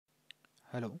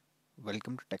Hello,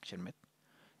 welcome to Texture Myth.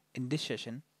 In this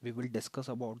session, we will discuss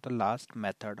about the last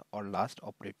method or last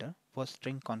operator for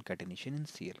string concatenation in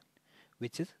CL,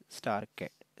 which is star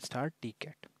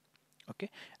TCAT. Okay,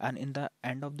 and in the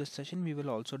end of this session, we will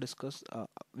also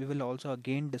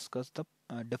again discuss the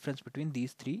difference between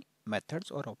these three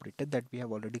methods or operators that we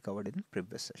have already covered in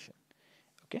previous session.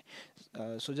 Okay,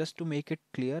 so just to make it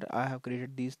clear, I have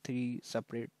created these three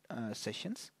separate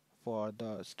sessions for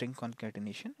the string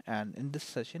concatenation, and in this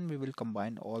session we will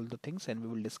combine all the things and we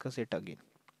will discuss it again.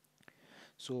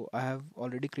 So I have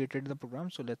already created the program,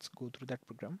 so let's go through that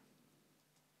program.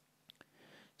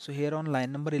 So here on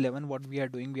line number 11, what we are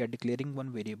doing, we are declaring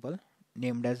one variable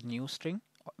named as new string,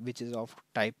 which is of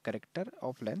type character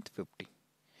of length 50.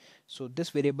 So this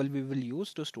variable we will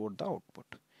use to store the output.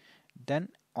 Then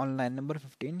on line number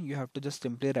 15, you have to just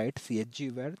simply write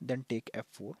chgvar, then take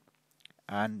F4,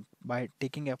 and by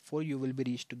taking F4 you will be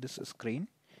reached to this screen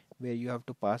where you have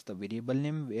to pass the variable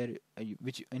name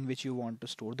in which you want to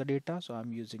store the data. So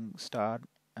I'm using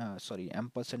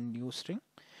ampersand new string,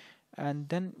 and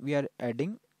then we are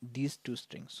adding these two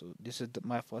strings. So this is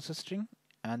my first string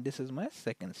and this is my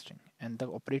second string, and the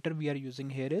operator we are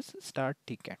using here is star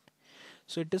TCAT.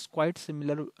 So it is quite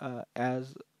similar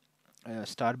as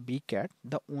star BCAT.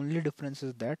 The only difference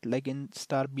is that, like in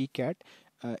star BCAT,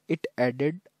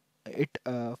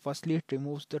 firstly it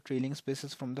removes the trailing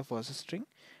spaces from the first string,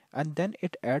 and then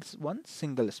it adds one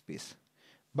single space.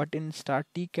 But in star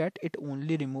TCAT, it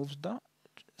only removes the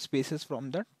spaces from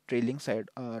the trailing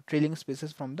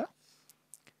spaces from the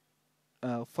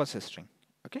first string.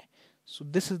 Okay, so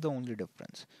this is the only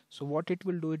difference. So what it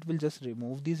will do, it will just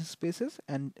remove these spaces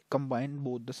and combine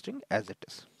both the string as it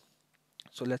is.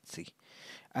 So let's see.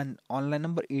 And on line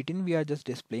number 18, we are just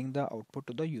displaying the output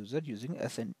to the user using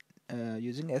sndpgm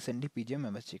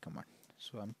msg command.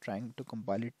 So I'm trying to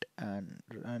compile it and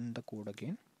run the code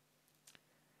again.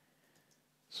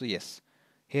 So yes,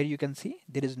 here you can see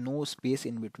there is no space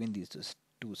in between these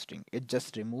two strings. It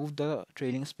just remove the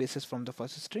trailing spaces from the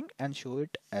first string and show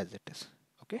it as it is.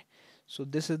 Okay, so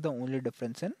this is the only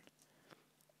difference in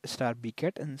star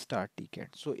bcat and star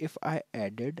tcat. So if I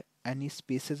added any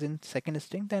spaces in second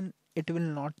string, then it will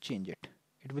not change it.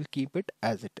 It will keep it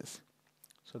as it is.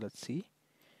 So let's see.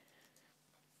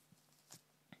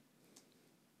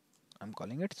 I'm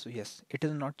calling it. So yes, it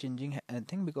is not changing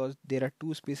anything because there are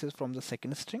two spaces from the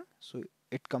second string. So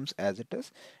it comes as it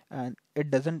is, and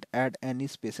it doesn't add any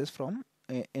spaces from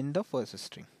in the first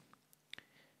string.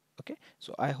 Okay,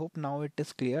 so I hope now it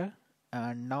is clear,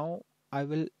 and now I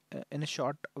will in a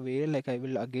short way, like I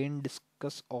will again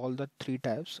discuss all the three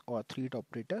types or three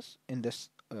operators in this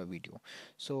video.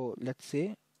 So let's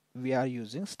say we are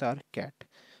using star cat.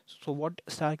 So what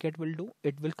star cat will do,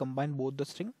 it will combine both the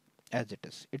string as it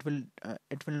is. It will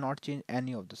not change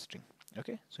any of the string.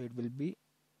 Okay, so it will be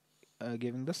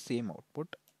giving the same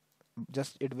output,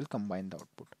 just it will combine the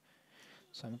output.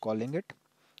 So I'm calling it.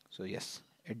 So yes,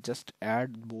 it just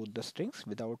add both the strings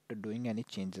without doing any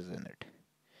changes in it.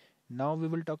 Now we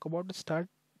will talk about star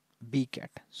bcat.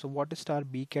 So what star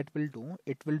bcat will do,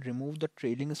 it will remove the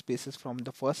trailing spaces from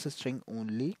the first string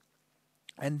only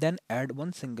and then add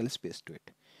one single space to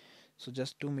it. So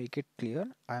just to make it clear,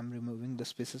 I am removing the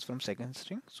spaces from second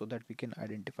string so that we can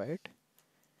identify it.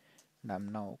 And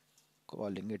I'm now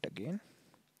calling it again.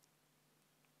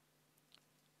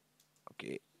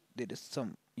 Okay, there is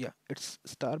some, yeah, it's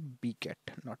star bcat,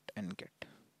 not ncat.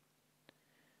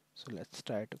 So let's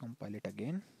try to compile it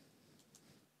again.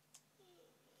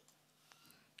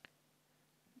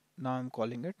 Now I'm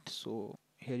calling it. So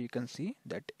here you can see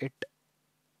that it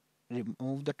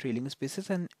remove the trailing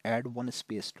spaces and add one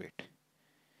space to it.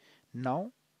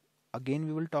 Now again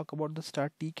we will talk about the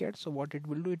star tcat. So what it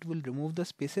will do, it will remove the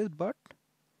spaces but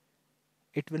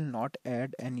it will not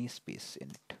add any space in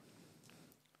it.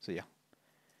 So yeah,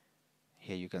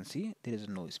 here you can see there is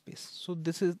no space. So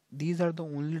these are the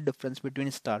only difference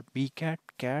between star bcat,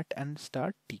 cat and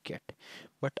star tcat.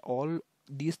 But all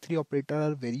these three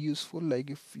operators are very useful. Like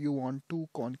if you want to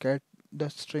concat the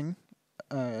string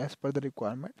as per the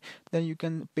requirement, then you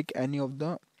can pick any of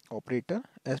the operator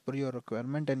as per your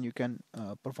requirement and you can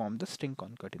perform the string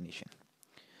concatenation.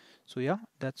 So yeah,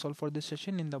 that's all for this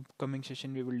session. In the upcoming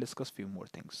session we will discuss few more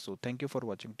things. So thank you for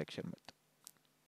watching Texture Myth.